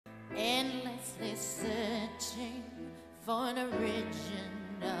endlessly searching for an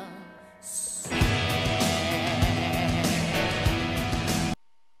original soul.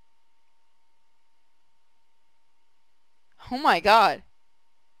 Oh my god.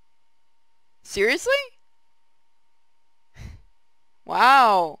 Seriously?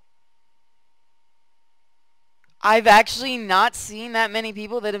 Wow. I've actually not seen that many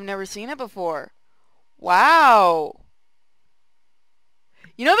people that have never seen it before. Wow.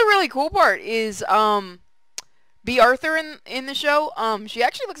 You know the really cool part is B. Arthur in the show. She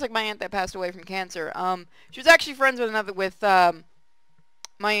actually looks like my aunt that passed away from cancer. She was actually friends with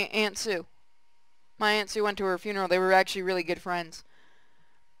my Aunt Sue. My Aunt Sue went to her funeral. They were actually really good friends.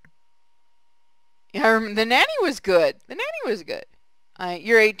 Yeah, I remember, the nanny was good. The nanny was good.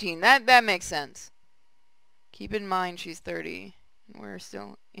 You're 18. That makes sense. Keep in mind she's 30. And we're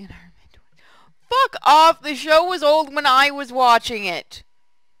still in our mid-20s. Fuck off! The show was old when I was watching it.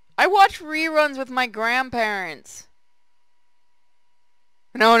 I watched reruns with my grandparents.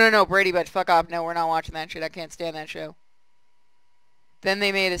 No, Brady Bunch. Fuck off. No, we're not watching that shit. I can't stand that show. Then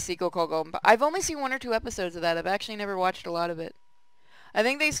they made a sequel called Golden... I've only seen 1 or 2 episodes of that. I've actually never watched a lot of it. I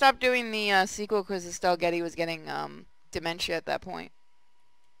think they stopped doing the sequel because Estelle Getty was getting dementia at that point.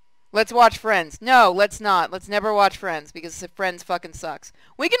 Let's watch Friends. No, let's not. Let's never watch Friends because Friends fucking sucks.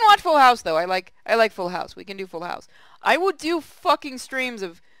 We can watch Full House though. I like Full House. We can do Full House. I would do fucking streams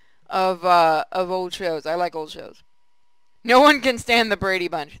of old shows. I like old shows. No one can stand the Brady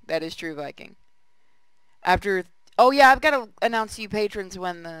Bunch. That is true, Viking. Oh yeah, I've got to announce to you patrons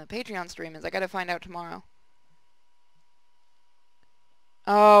when the Patreon stream is. I got to find out tomorrow.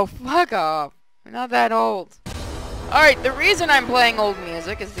 Oh, fuck off. I'm not that old. Alright, the reason I'm playing old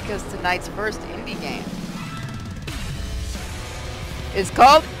music is because tonight's first indie game is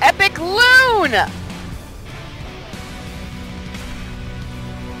called Epic Loon!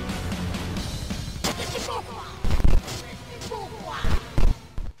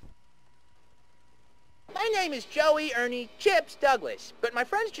 My name is Joey Ernie Chips Douglas, but my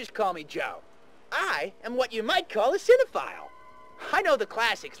friends just call me Joe. I am what you might call a cinephile. I know the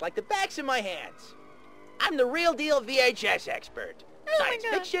classics like the backs of my hands. I'm the real deal VHS expert. Science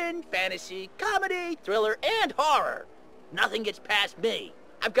fiction, fantasy, comedy, thriller, and horror. Nothing gets past me.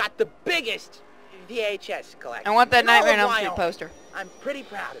 I've got the biggest VHS collection. I want that Nightmare on Elm Street poster. I'm pretty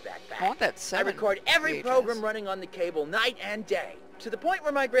proud of that fact. I want that 7 I record every VHS program running on the cable night and day, to the point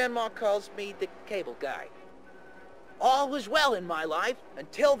where my grandma calls me the cable guy. All was well in my life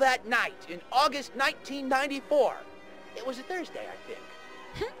until that night in August 1994. It was a Thursday, I think.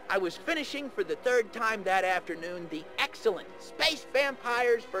 I was finishing for the 3rd time that afternoon the excellent Space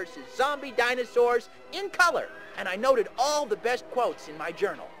Vampires versus Zombie Dinosaurs in color, and I noted all the best quotes in my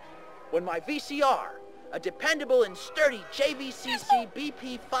journal. When my VCR, a dependable and sturdy JVCC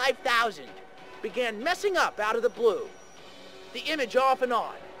BP 5000, began messing up out of the blue. The image off and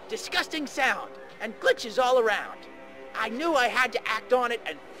on, disgusting sound, and glitches all around. I knew I had to act on it,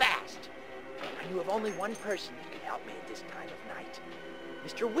 and fast. I knew of only one person who could help me at this time of night.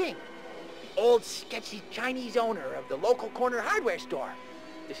 Mr. Wing, the old sketchy Chinese owner of the local corner hardware store.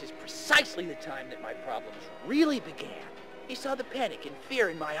 This is precisely the time that my problems really began. He saw the panic and fear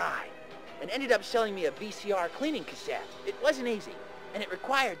in my eye, and ended up selling me a VCR cleaning cassette. It wasn't easy, and it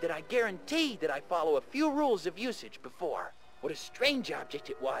required that I guarantee that I follow a few rules of usage before. What a strange object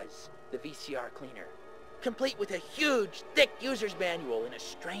it was, the VCR cleaner. Complete with a huge, thick user's manual in a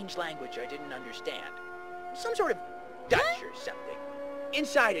strange language I didn't understand. Some sort of Dutch or something.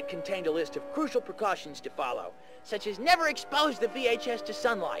 Inside it contained a list of crucial precautions to follow, such as never expose the VHS to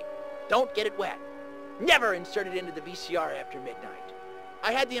sunlight, don't get it wet, never insert it into the VCR after midnight.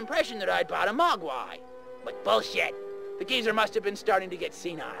 I had the impression that I'd bought a Mogwai, but bullshit. The geezer must have been starting to get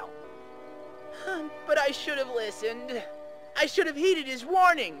senile. But I should have listened. I should have heeded his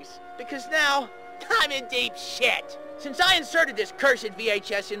warnings, because now I'm in deep shit. Since I inserted this cursed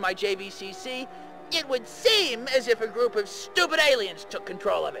VHS in my JVCC, it would seem as if a group of stupid aliens took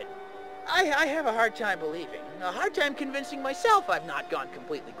control of it. I have a hard time believing, a hard time convincing myself I've not gone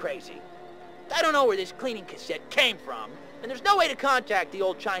completely crazy. I don't know where this cleaning cassette came from, and there's no way to contact the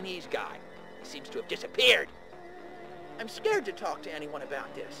old Chinese guy. He seems to have disappeared. I'm scared to talk to anyone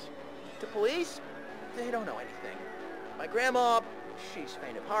about this. The police? They don't know anything. My grandma, she's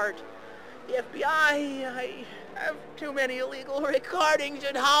faint of heart. The FBI, I have too many illegal recordings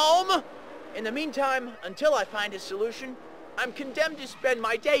at home. In the meantime, until I find a solution, I'm condemned to spend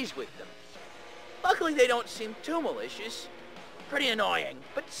my days with them. Luckily, they don't seem too malicious. Pretty annoying,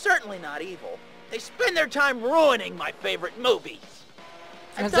 but certainly not evil. They spend their time ruining my favorite movies.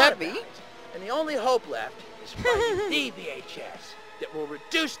 How's that be? And the only hope left is finding the VHS. that will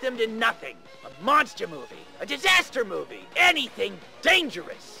reduce them to nothing. A monster movie, a disaster movie, anything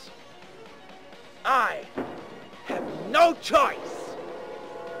dangerous. I have no choice.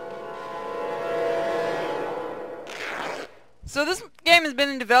 So this game has been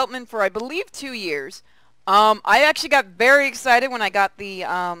in development for, I believe, 2 years. I actually got very excited when I got the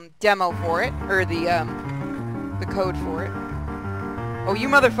demo for it, or the code for it. Oh, you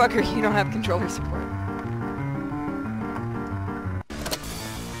motherfucker, you don't have controller support.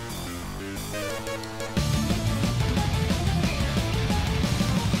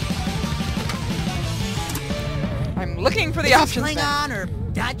 I'm looking for the options. Klingon or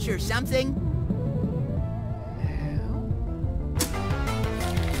Dutch or something?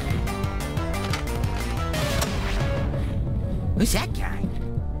 Who's that guy?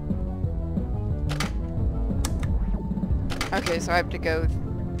 Okay, so I have to go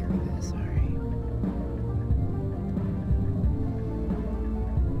through this, sorry.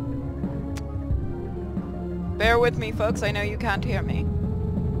 Bear with me, folks, I know you can't hear me.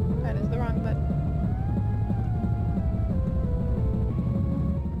 That is the wrong button.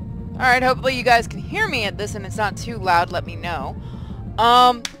 Alright, hopefully you guys can hear me at this and it's not too loud, let me know.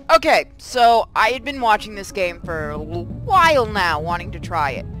 Okay, so I had been watching this game for a while now, wanting to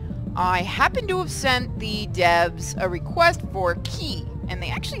try it. I happen to have sent the devs a request for a key, and they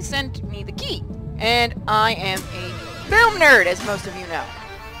actually sent me the key. And I am a film nerd, as most of you know.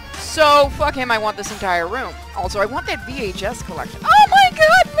 So, fuck him, I want this entire room. Also, I want that VHS collection. Oh my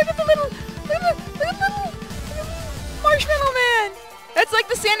god, look at the little Marshmallow Man! That's like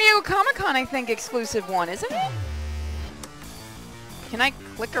the San Diego Comic-Con, I think, exclusive one, isn't it? Can I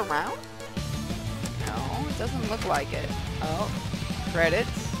click around? No, it doesn't look like it. Oh,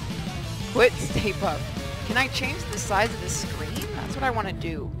 credits. Quit, stay up. Can I change the size of the screen? That's what I want to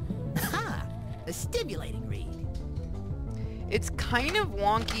do. Aha! A stimulating read. It's kind of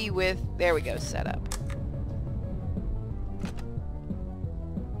wonky with... There we go, setup.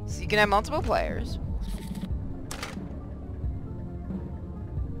 So you can have multiple players.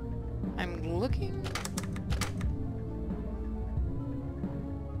 I'm looking...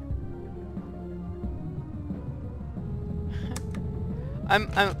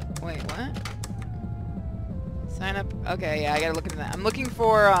 wait, what? Sign up, okay, yeah, I gotta look into that. I'm looking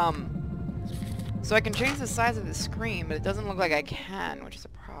for, so I can change the size of the screen, but it doesn't look like I can, which is a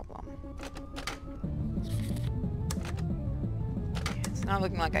problem. Yeah, it's not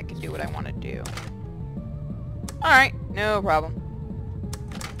looking like I can do what I want to do. Alright, no problem.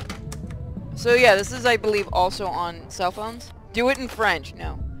 So yeah, this is, I believe, also on cell phones. Do it in French,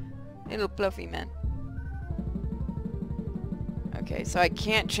 no. Little fluffy man. Okay, so I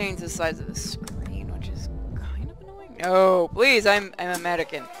can't change the size of the screen, which is kind of annoying. No, please, I'm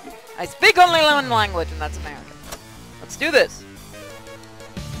American. I speak only one language, and that's American. Let's do this.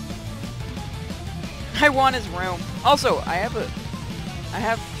 I want his room. Also, I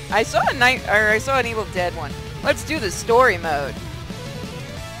saw an Evil Dead one. Let's do the story mode.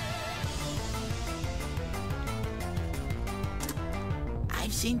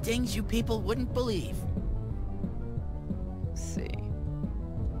 I've seen things you people wouldn't believe. See.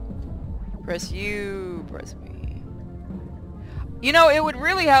 Press U, press B. You know, it would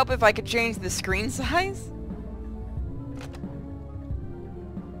really help if I could change the screen size.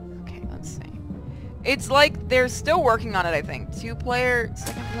 Okay, let's see. It's like they're still working on it, I think. 2-player,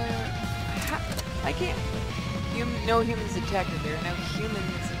 second player. I can't. No humans detected. There are no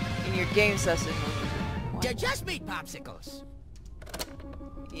humans in your game session. They're just meat popsicles.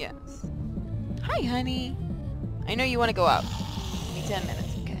 Yes. Hi, honey. I know you want to go out. Give me 10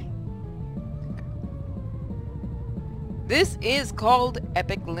 minutes, okay? This is called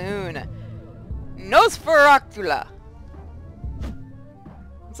Epic Loon. Nosferatu.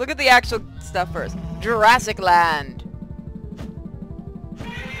 Let's look at the actual stuff first. Jurassic Land.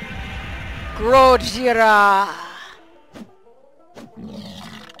 Gojira.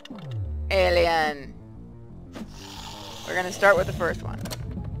 Alien. We're gonna start with the first one.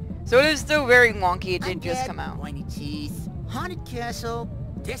 So it is still very wonky, it did just come out. Pointy teeth, haunted castle.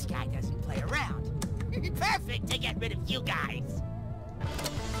 This guy doesn't play around. Perfect to get rid of you guys.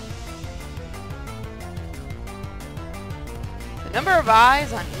 The number of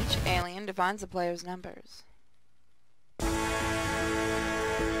eyes on each alien defines the player's numbers.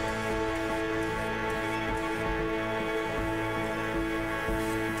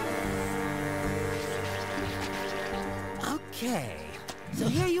 Okay, so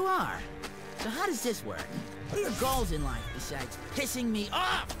here you are. So how does this work? What are your goals in life besides pissing me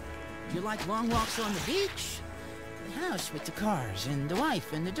off? Do you like long walks on the beach? The house with the cars and the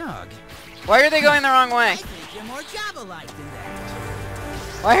wife and the dog? Why are they going the wrong way? I think you're more Java-like than that.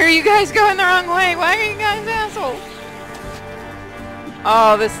 Why are you guys going the wrong way? Why are you guys assholes?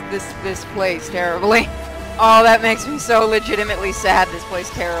 Oh, this plays terribly. Oh, that makes me so legitimately sad. This plays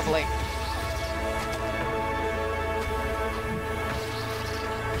terribly.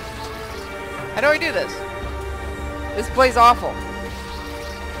 How do I do this? This plays awful.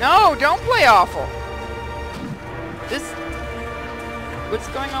 No, don't play awful. This... What's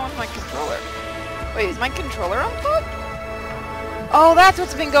going on with my controller? Wait, is my controller unplugged? Oh, that's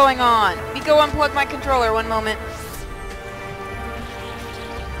what's been going on. Let me go unplug my controller one moment.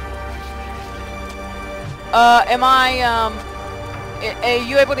 Are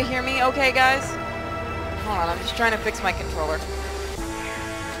you able to hear me okay, guys? Hold on, I'm just trying to fix my controller.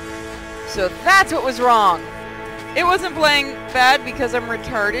 So that's what was wrong. It wasn't playing bad because I'm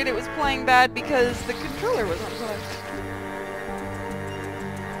retarded. It was playing bad because the controller was unplugged.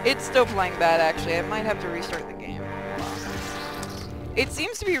 It's still playing bad, actually. I might have to restart the game. It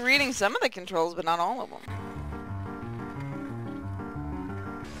seems to be reading some of the controls, but not all of them.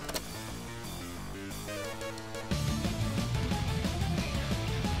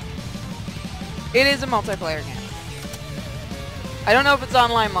 It is a multiplayer game. I don't know if it's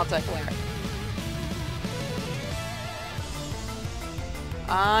online multiplayer.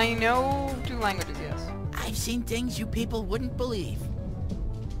 I know 2 languages, yes. I've seen things you people wouldn't believe.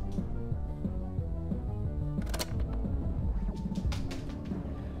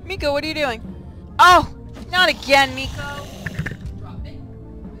 Miko, what are you doing? Oh! Not again, Miko! Drop it.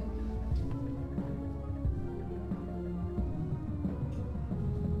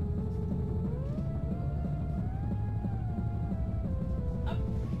 Oh,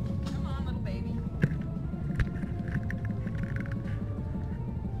 come on, little baby.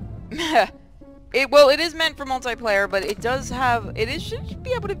 It is meant for multiplayer, but it does have... should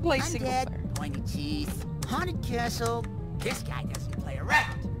be able to play single player. Undead, pointy teeth, haunted castle. This guy doesn't play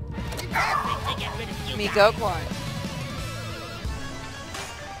around. Perfect to get rid of you Miko, guys. quiet.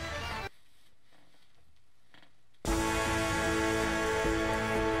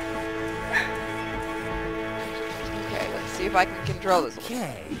 Okay, let's see if I can control this.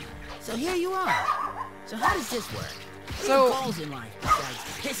 Okay, so here you are. So how does this work? So- What are goals in life besides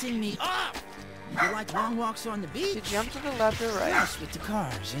pissing me off? You like long walks on the beach? To jump to the left or right? Yes, with the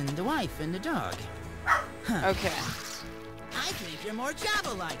cars and the wife and the dog. Huh. Okay. I think you're more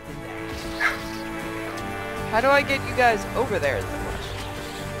Java-like than that. How do I get you guys over there is the question.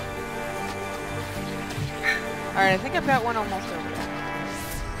 Alright, I think I've got one almost over there.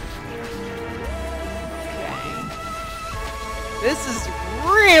 Okay. This is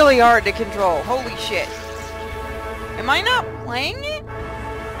really hard to control. Holy shit. Am I not playing it?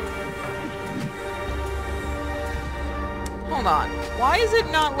 Hold on. Why is it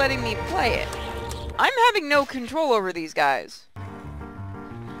not letting me play it? I'm having no control over these guys.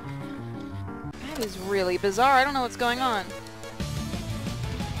 That is really bizarre. I don't know what's going on.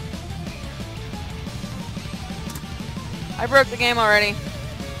 I broke the game already.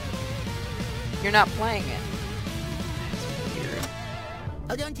 You're not playing it. That's weird.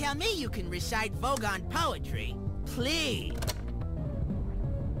 Oh, don't tell me you can recite Vogon poetry. Please.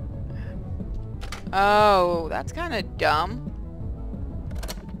 Oh, that's kind of dumb.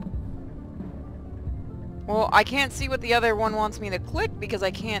 Well, I can't see what the other one wants me to click because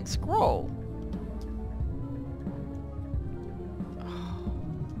I can't scroll. Oh,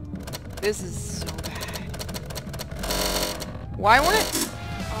 this is so bad. Why won't it?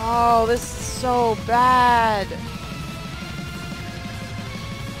 Oh, this is so bad.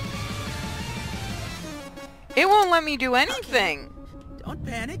 It won't let me do anything. Okay. Don't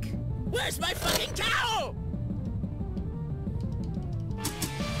panic. Where's my fucking towel?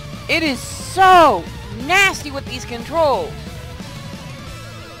 It is so nasty with these controls.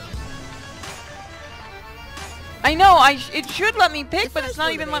 I know, it should let me pick, but it's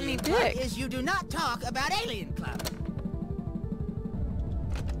not even letting me pick. Is you do not talk about Alien Club.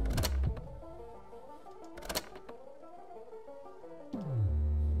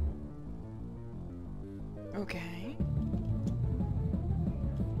 Okay.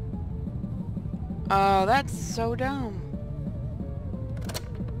 Oh, that's so dumb.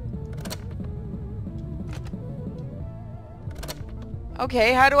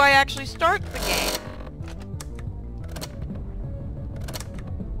 Okay, how do I actually start the game?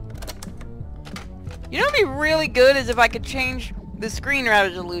 You know what'd be really good is if I could change the screen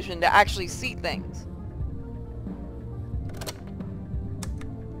resolution to actually see things.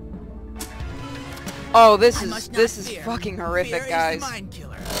 Oh, this is fucking horrific, guys. Fear is the mind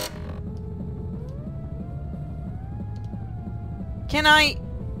killer. Can I...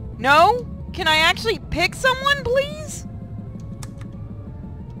 No? Can I actually pick someone, please?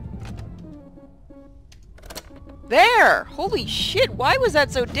 There! Holy shit, why was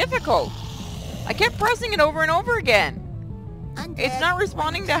that so difficult? I kept pressing it over and over again. It's not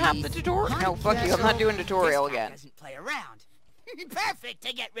responding to half the tutorial. No, fuck you, I'm not doing tutorial again. Doesn't play around. Perfect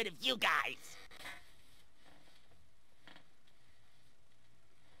to get rid of you guys.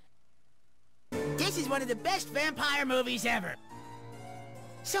 This is one of the best vampire movies ever.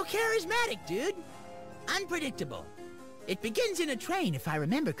 So charismatic, dude. Unpredictable. It begins in a train, if I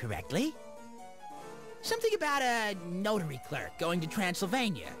remember correctly. Something about a notary clerk going to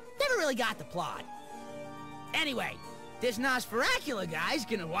Transylvania. Never really got the plot. Anyway, this Nosferacula guy's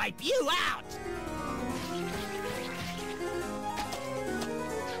gonna wipe you out.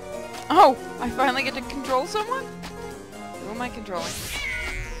 Oh, I finally get to control someone? Who am I controlling?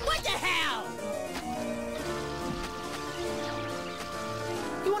 What the hell?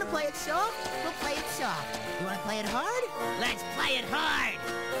 You wanna play it soft? We'll play it soft. You wanna play it hard? Let's play it hard!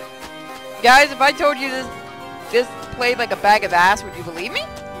 Guys, if I told you this played like a bag of ass, would you believe me?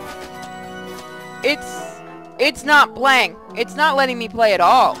 It's not playing. It's not letting me play at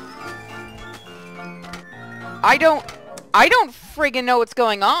all. I don't friggin' know what's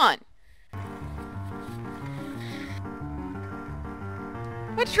going on.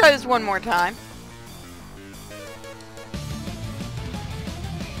 Let's try this one more time.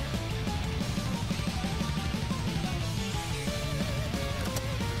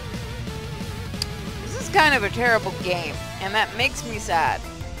 This is kind of a terrible game, and that makes me sad.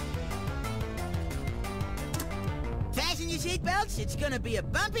 Fasten your seatbelts, it's gonna be a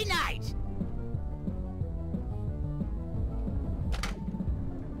bumpy night.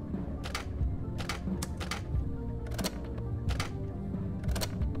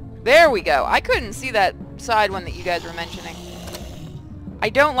 There we go. I couldn't see that side one that you guys were mentioning. I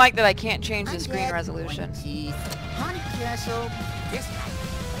don't like that I can't change the screen resolution. Haunted castle. This guy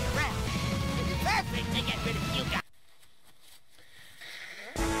doesn't play around. It's perfect to get rid of you guys.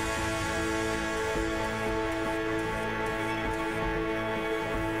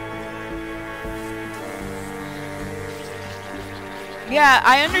 Yeah,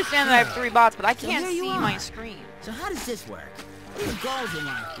 I understand that I have 3 bots, but I can't here you see are. my screen. So how does this work? What are your goals in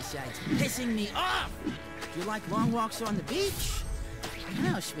life besides pissing me off? Do you like long walks on the beach? A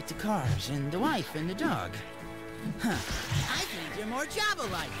house with the cars and the wife and the dog? Huh. I think you're more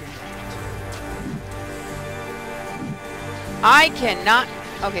Java-like than that. I cannot...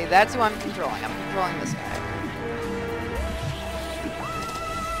 Okay, that's who I'm controlling. I'm controlling this guy.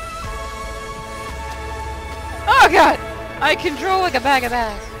 Oh god! I control like a bag of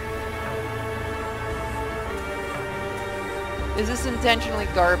ass. Is this intentionally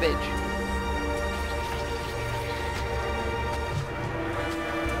garbage?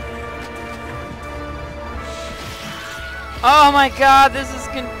 Oh my god, this has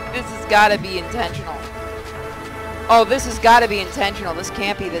gotta be intentional. Oh, this has gotta be intentional. This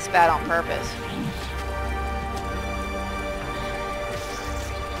can't be this bad on purpose.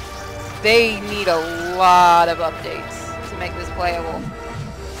 They need a lot of updates to make this playable.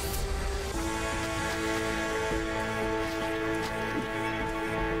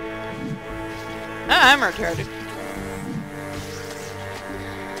 Ah, I'm retarded.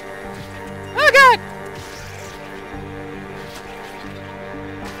 Oh god!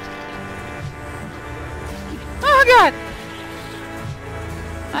 Oh god!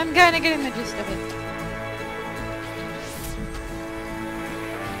 I'm kinda getting the gist of it.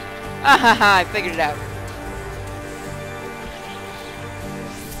 Ah, I figured it out.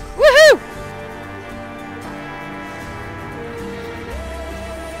 Woohoo!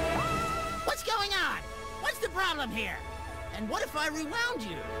 What's going on? What's the problem here? And what if I rewound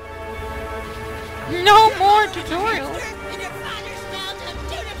you? No more tutorials. And your father smelled of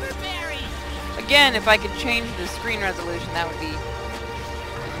juniper berries. Again, if I could change the screen resolution, that would be...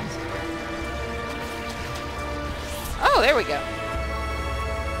 Oh, there we go.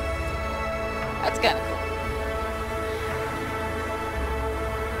 That's kind of cool.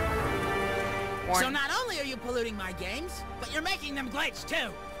 So not only are you polluting my games, but you're making them glitch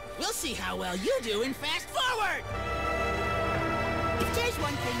too. We'll see how well you do in Fast Forward. If there's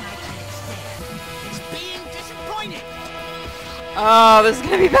one thing I can't stand, it's being disappointed. Oh, this is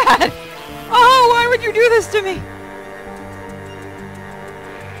gonna be bad. Oh, why would you do this to me?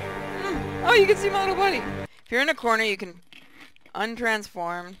 Oh, you can see my little buddy. If you're in a corner, you can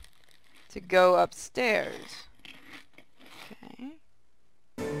untransform to go upstairs. Okay.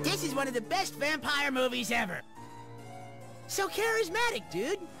 This is one of the best vampire movies ever. So charismatic,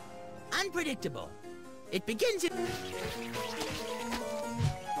 dude. Unpredictable. It begins in...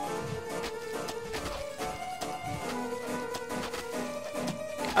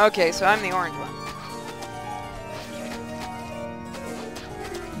 Okay, so I'm the orange one.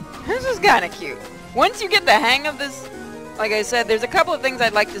 This is kind of cute. Once you get the hang of this, like I said, there's a couple of things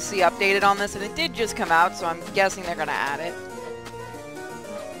I'd like to see updated on this, and it did just come out, so I'm guessing they're going to add it.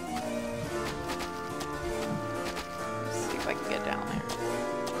 Let's see if I can get down there.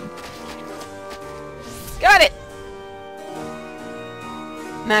 Got it!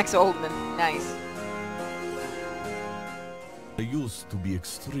 Max Oldman. Nice. I used to be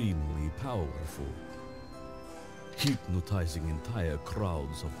extremely powerful, hypnotizing entire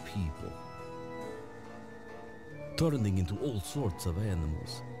crowds of people, turning into all sorts of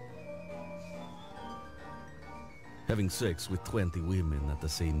animals, having sex with 20 women at the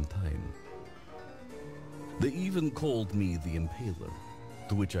same time. They even called me the Impaler,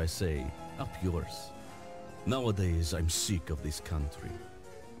 to which I say, up yours. Nowadays, I'm sick of this country.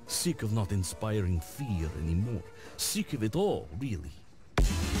 Sick of not inspiring fear anymore. Sick of it all, really.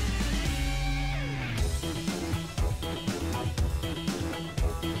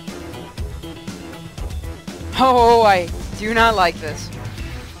 Oh, I do not like this.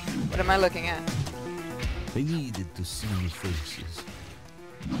 What am I looking at? I needed to see new faces,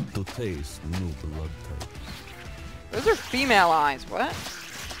 to taste new blood types. Those are female eyes. What?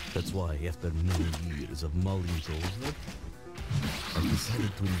 That's why, after many years of mulling over it, I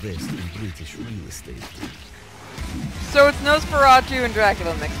decided to invest in British real estate. So it's Nosferatu and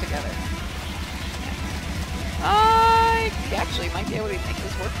Dracula mixed together. I actually might be able to make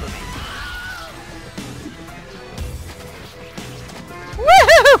this work for me.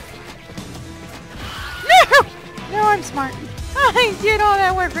 Woohoo! No! No, I'm smart. I did all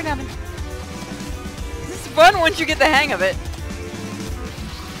that work for nothing. This is fun once you get the hang of it.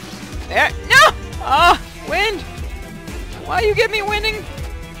 There. No! Oh, wind! Why you get me winning?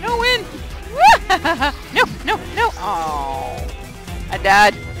 No wind! No, no, no! Oh, I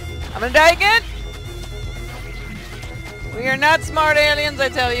died. I'm gonna die again. We are not smart aliens, I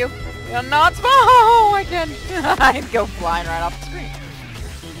tell you. We are not smart. Oh, I can. I'd go flying right off the screen.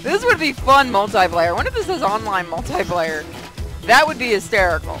 This would be fun multiplayer. I wonder if this is online multiplayer. That would be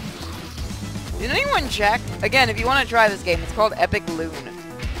hysterical. Did anyone check? Again, if you want to try this game, it's called Epic Loon.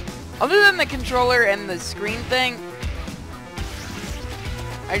 Other than the controller and the screen thing,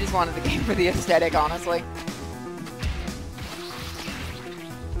 I just wanted the game for the aesthetic, honestly.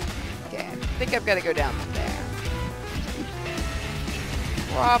 Okay, I think I've got to go down there.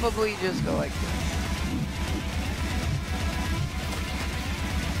 Probably just go like this.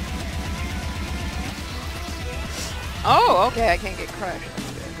 Oh, okay, I can't get crushed.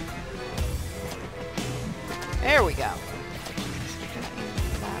 That's good. There we go.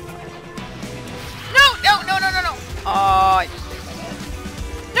 No, no, no, no, no, no! Oh, I just hit my head.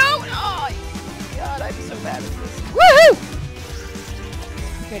 No, no! Oh, God, I'm so bad at this. Woohoo!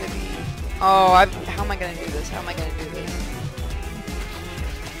 I'm gonna be... Oh, how am I gonna do this? How am I gonna do this?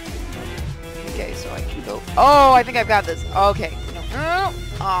 Okay, so I can go... Oh, I think I've got this. Okay. No, no, no.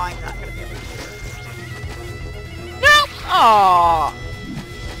 Oh, I'm not gonna be able to do this. No! Oh,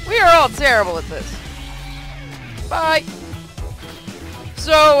 we are all terrible at this. Bye.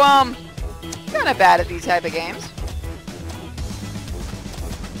 So, kind of bad at these type of games.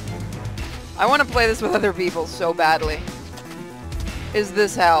 I want to play this with other people so badly. Is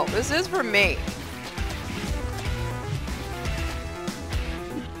this hell? This is for me.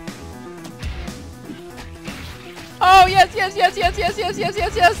 Oh, yes, yes, yes, yes, yes, yes, yes,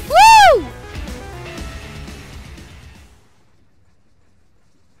 yes, yes. Woo!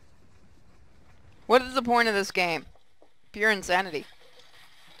 What is the point of this game? Pure insanity.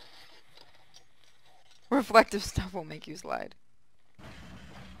 Reflective stuff will make you slide.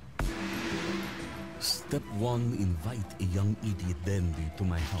 Step 1, invite a young idiot dandy to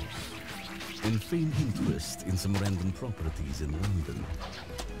my house and feign interest in some random properties in London.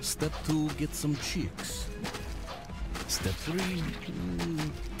 Step 2, get some chicks. Step 3,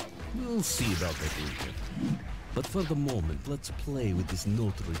 we'll see about that later. But for the moment, let's play with this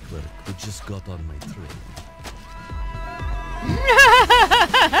notary clerk who just got on my train.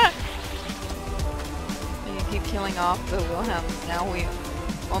 You keep killing off the Wilhelms. Now we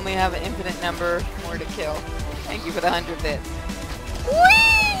only have an infinite number more to kill. Thank you for the 100 bits.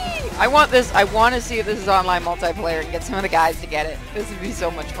 Whee! I want this. I want to see if this is online multiplayer and get some of the guys to get it. This would be so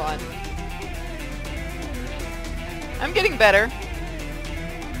much fun. I'm getting better.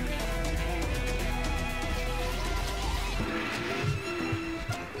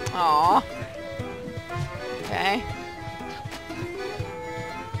 Aww. Okay.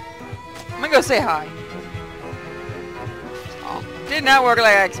 I'm gonna go say hi. Oh, did not work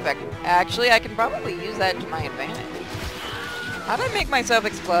like I expected. Actually, I can probably use that to my advantage. How do I make myself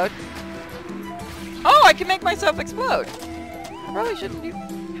explode? Oh, I can make myself explode. I probably shouldn't do...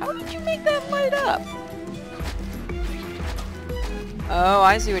 How did you make that light up? Oh,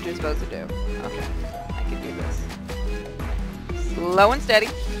 I see what you're supposed to do. Okay, I can do this. Slow and steady.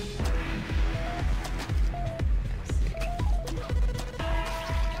 Let's see.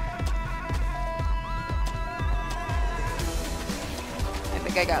 I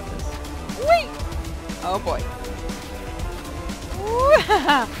think I got this. Wait! Oh boy.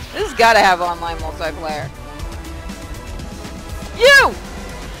 This has got to have online multiplayer. You!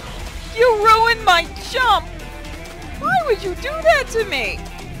 You ruined my jump! Why would you do that to me?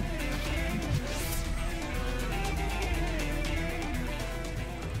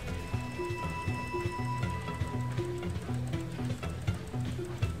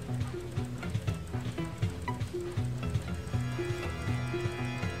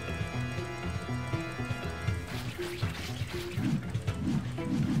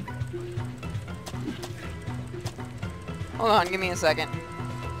 Hold on, give me a second.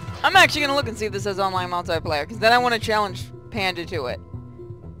 I'm actually gonna look and see if this says online multiplayer, because then I want to challenge Panda to it.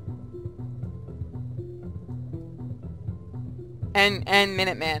 And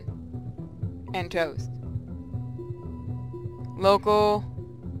Minuteman. And Toast. Local.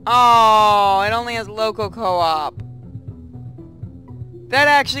 Oh, it only has local co-op. That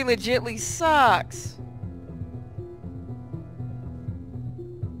actually legitly sucks.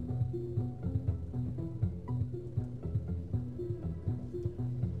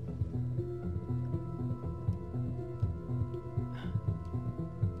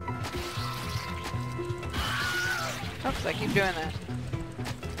 Oops, I keep doing that.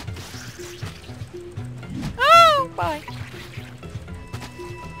 Oh, bye.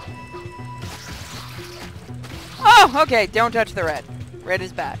 Oh, okay, don't touch the red. Red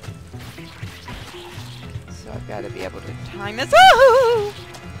is bad. So I've got to be able to time this. Oh!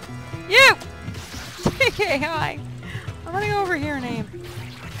 You! Okay, hi. I'm gonna go over here and aim.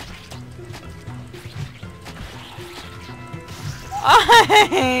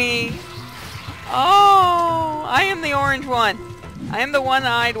 Oh, I am the orange one. I am the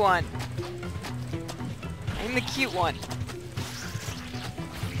one-eyed one. I am the cute one.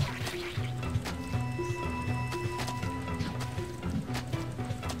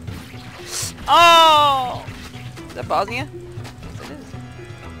 Oh! Is that Bosnia? Yes, it is.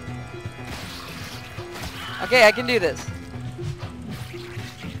 Okay, I can do this.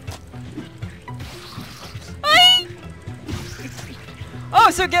 Oh,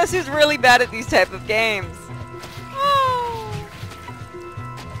 so guess who's really bad at these type of games? Oh.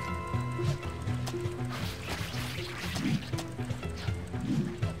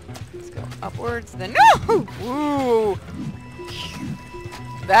 Let's go upwards, then no! Ooh.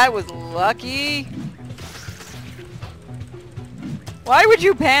 That was lucky. Why would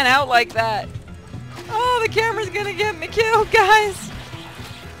you pan out like that? Oh, the camera's gonna get me killed, guys.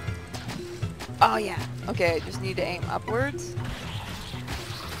 Oh yeah. Okay, I just need to aim upwards.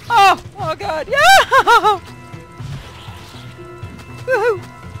 Oh! Oh god! Yeah! Woohoo!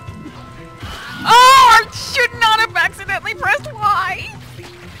 Oh! I should not have accidentally pressed Y!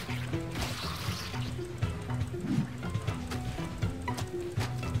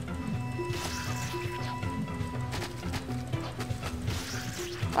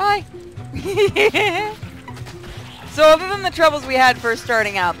 Bye! So other than the troubles we had first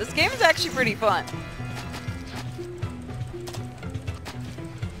starting out, this game is actually pretty fun.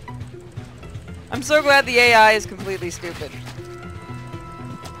 I'm so glad the AI is completely stupid.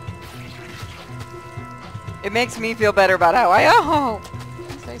 It makes me feel better about how I... Oh!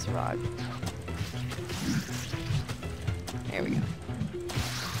 I survived. There we go.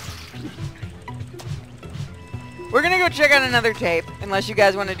 We're gonna go check out another tape, unless you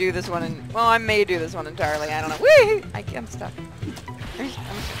guys want to do this one. And well, I may do this one entirely. I don't know. Whee! I'm stuck.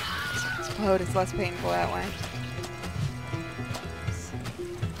 Explode. It's less painful that way.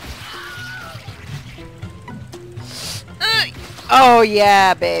 Oh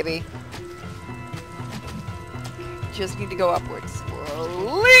yeah, baby. Just need to go upwards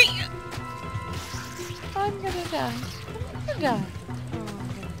slowly. I'm gonna die. I'm gonna die.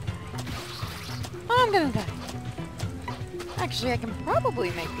 Oh, I'm gonna die. Actually, I can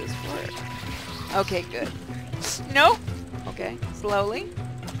probably make this work. Okay, good. Nope. Okay, slowly.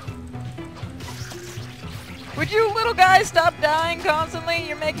 Would you little guys stop dying constantly?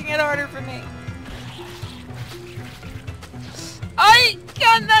 You're making it harder for me.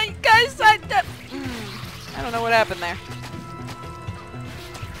 I don't know what happened there.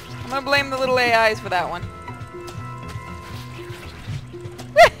 I'm gonna blame the little AIs for that one.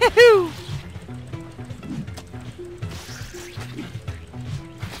 Woohoo!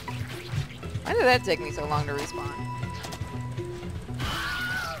 Why did that take me so long to respawn?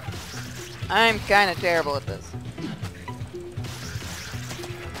 I'm kind of terrible at this.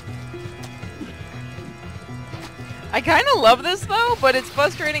 I kind of love this though, but it's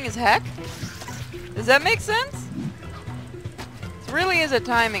frustrating as heck. Does that make sense? It really is a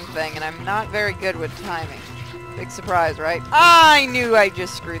timing thing, and I'm not very good with timing. Big surprise, right? I knew I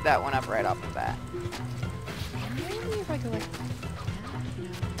just screwed that one up right off the bat. Maybe if I go like that.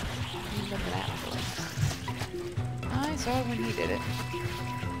 I saw it when he did it.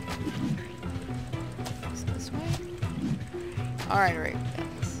 Is it this way? Alright, right.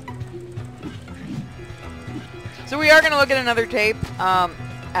 So we are going to look at another tape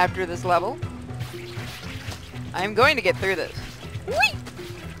after this level. I'm going to get through this. Whee!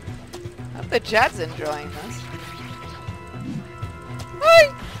 I hope the chat's enjoying this. Whee!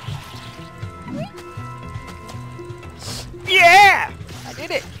 Whee! Yeah! I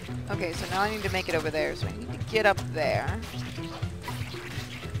did it. Okay, so now I need to make it over there. So I need to get up there.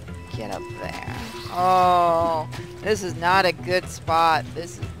 Get up there. Oh, this is not a good spot.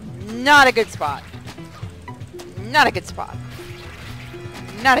 This is not a good spot. Not a good spot.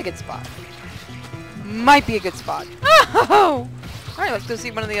 Not a good spot. Might be a good spot. Oh! Alright, let's go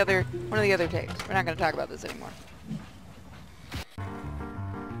see one of the other tapes. We're not going to talk about this anymore.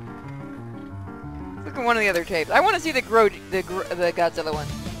 Look at one of the other tapes. I want to see the Godzilla one.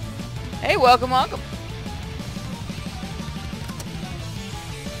 Hey, welcome, welcome.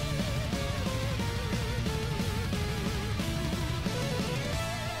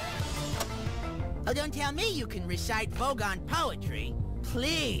 Oh, don't tell me you can recite Vogon poetry.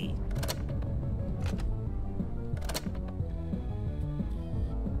 Please.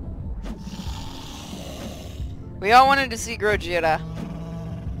 We all wanted to see Gojira.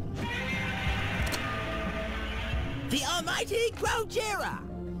 The almighty Gojira!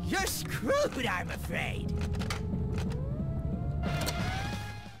 You're screwed, I'm afraid.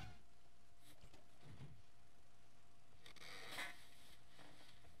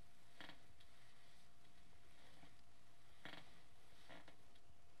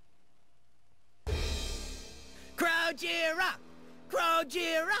 Gojira!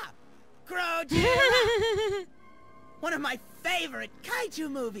 Gojira! Gojira! One of my favorite kaiju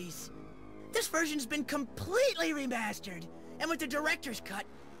movies. This version's been completely remastered, and with the director's cut,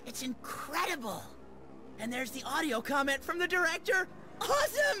 it's incredible. And there's the audio comment from the director.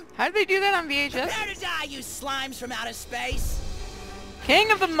 Awesome! How did they do that on VHS? Prepare to die, you slimes from outer space.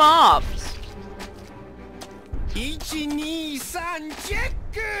 King of the Mobs. 1, 2, 3, check!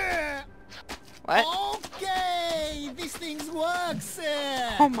 What? Okay, this thing works.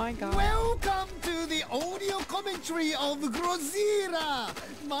 Oh my god. Welcome to the audio commentary of Godzilla.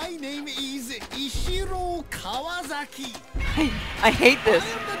 My name is Ishiro Kawasaki. I hate this.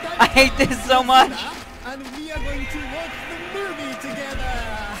 I hate this so much. And we are going to watch the movie together.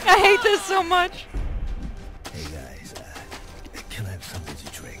 I hate this so much. Hey guys, can I have something to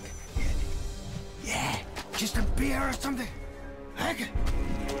drink? Yeah, just a beer or something. Okay.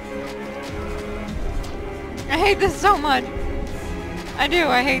 I hate this so much. I do,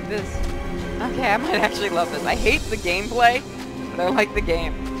 I hate this. Okay, I might actually love this. I hate the gameplay, but I like the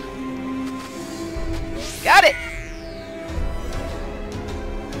game. Got it!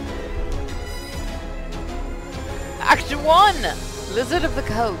 Act 1! Lizard of the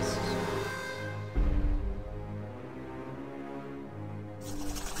Coast.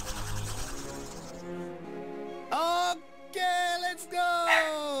 Okay, let's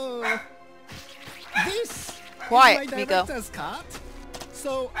go! This Quiet, is my Miko. director's cut.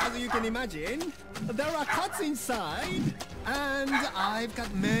 So, as you can imagine, there are cuts inside, and I've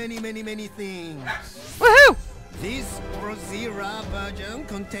got many things. Woohoo! This Godzilla version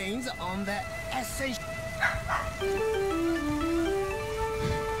contains on the essential...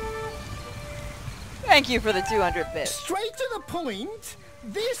 Thank you for the 200 bits. Straight to the point,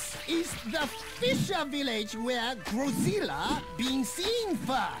 this is the Fisher village where Godzilla being seen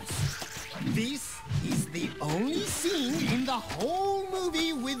first. This is the only scene in the whole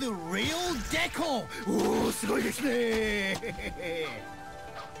movie with real deco. Ooh, すごいですね.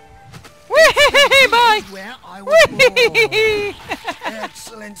 Whee! Bye! Where I was born.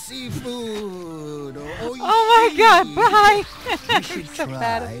 Excellent seafood. Oh my god, bye! You I'm should so try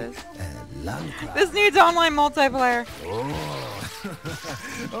bad at this. lamb crab. This needs online multiplayer.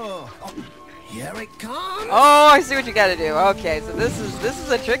 Oh, here it comes. Oh, I see what you gotta do. Okay, so this is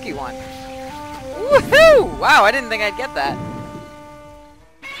a tricky one. Woohoo! Wow, I didn't think I'd get that.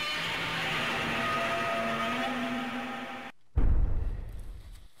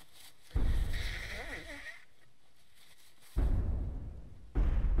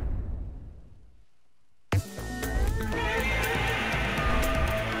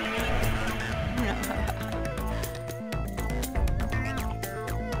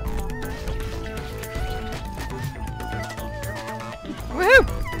 Woohoo!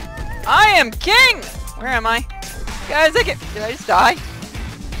 I am king! Where am I? Guys, did I just die?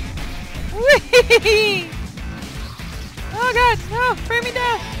 Whee! Oh god, no, bring me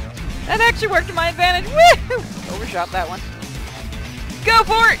down! That actually worked to my advantage. Woo! Overshot that one. Go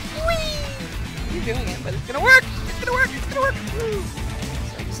for it! Whee! You're doing it, but it's gonna work! It's gonna work! It's gonna work! Woo!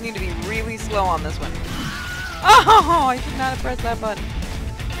 So I just need to be really slow on this one. Oh! I should not have pressed that button.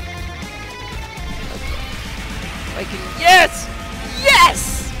 I can. Yes!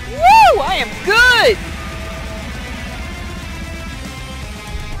 Yes! Woo! I am good!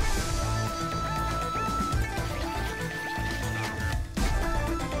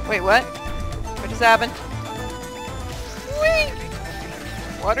 Wait, what? What just happened? Whee!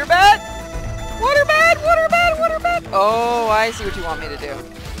 Water bat! Water bat! Water bat! Water bat! Oh, I see what you want me to do.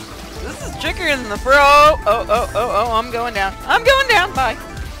 This is trickier than the pro. Oh, I'm going down. I'm going down. Bye.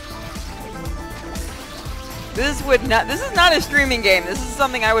 This is not a streaming game. This is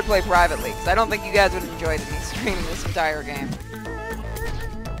something I would play privately, because I don't think you guys would enjoy me streaming this entire game.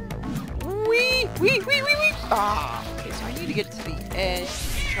 Wee! Ah! Okay, so I need to get to the edge.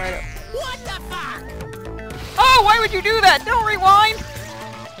 Try to... What the fuck? Oh, why would you do that? Don't rewind!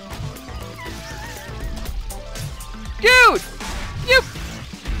 Dude! You...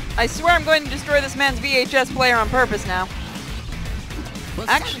 I swear I'm going to destroy this man's VHS player on purpose now. Well,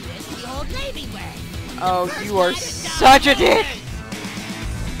 actually... it's the old Navy way. Oh, you are such a dick!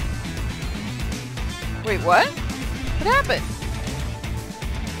 Wait, what? What happened?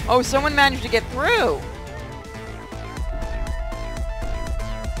 Oh, someone managed to get through.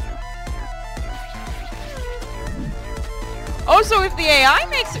 Oh, so if the AI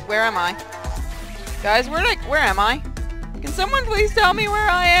makes it... Where am I? Guys, where am I? Can someone please tell me where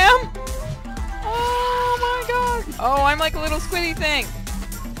I am? Oh my god. Oh, I'm like a little squiddy thing.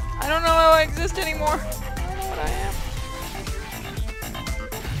 I don't know how I exist anymore. I don't know what I am.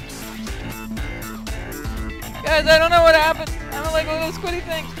 Guys, I don't know what happened. I'm like a little squiddy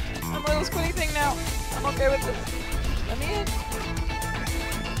thing. I'm a little squiddy thing now. I'm okay with this. Let me in.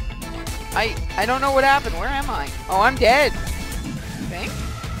 I don't know what happened. Where am I? Oh, I'm dead. I think?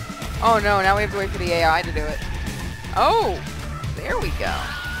 Oh no, now we have to wait for the AI to do it. Oh! There we go.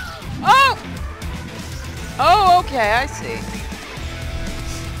 Oh! Oh, okay, I see.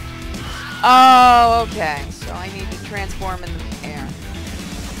 Oh, okay. So I need to transform in the air.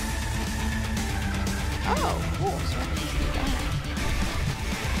 Oh, cool. So I can just do that.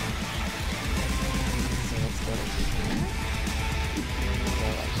 So let's go to here.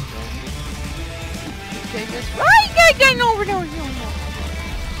 Take this. No.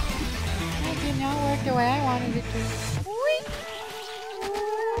 That did not work the way I wanted it to. Whee!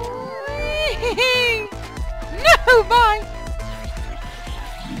 No, bye!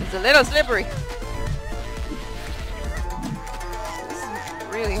 It's a little slippery. This is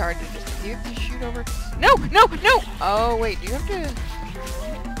really hard to just... Do you have to shoot over? No! Oh, wait, do you have to...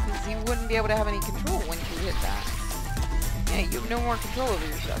 Because you wouldn't be able to have any control when you hit that. Yeah, you have no more control over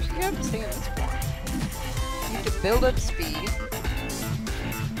yourself, so you have to stay in this form. You need to build up speed.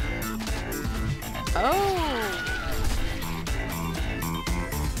 Oh!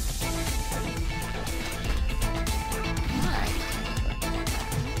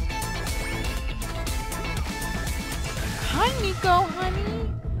 Hi, Nico, honey.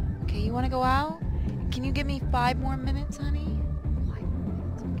 Okay, you want to go out? Can you give me 5 more minutes, honey? 5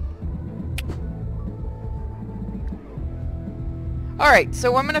 minutes, okay. Alright,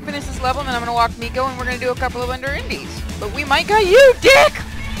 so I'm going to finish this level, and then I'm going to walk Nico, and we're going to do a couple of Under Indies. But we might got you, dick!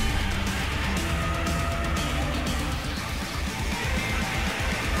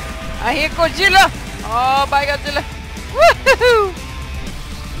 I hear Godzilla! Oh, bye, Godzilla! Woohoo!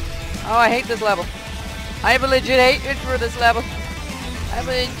 Oh, I hate this level. I have a legit hatred for this level. I have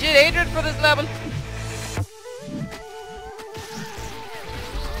a legit hatred for this level.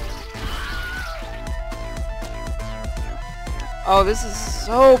 Oh, this is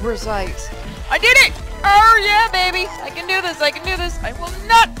so precise. I did it! Oh, yeah, baby! I can do this, I can do this. I will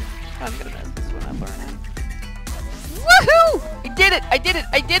not... I'm gonna mess this one up, aren't I? Woohoo! I did it! I did it!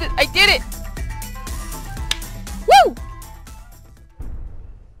 I did it! I did it! Woo!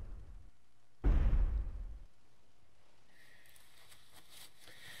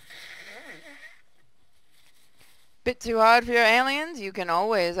 Bit too hard for your aliens? You can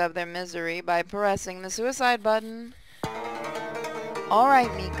always have their misery by pressing the suicide button.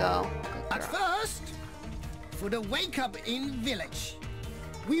 Alright, Miko. At first, for the Wake Up in Village,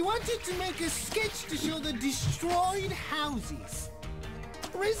 we wanted to make a sketch to show the destroyed houses.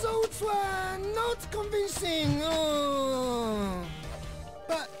 Results were not convincing. Oh.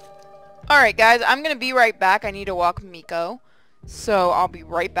 But... Alright, guys, I'm gonna be right back. I need to walk Miko. So I'll be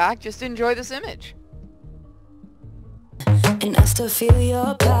right back. Just enjoy this image. And I still feel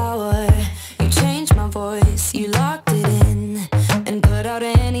your power. You changed my voice, you locked it in and put out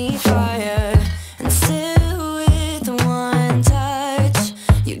any fire. And still with one touch,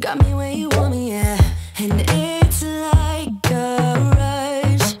 you got me where you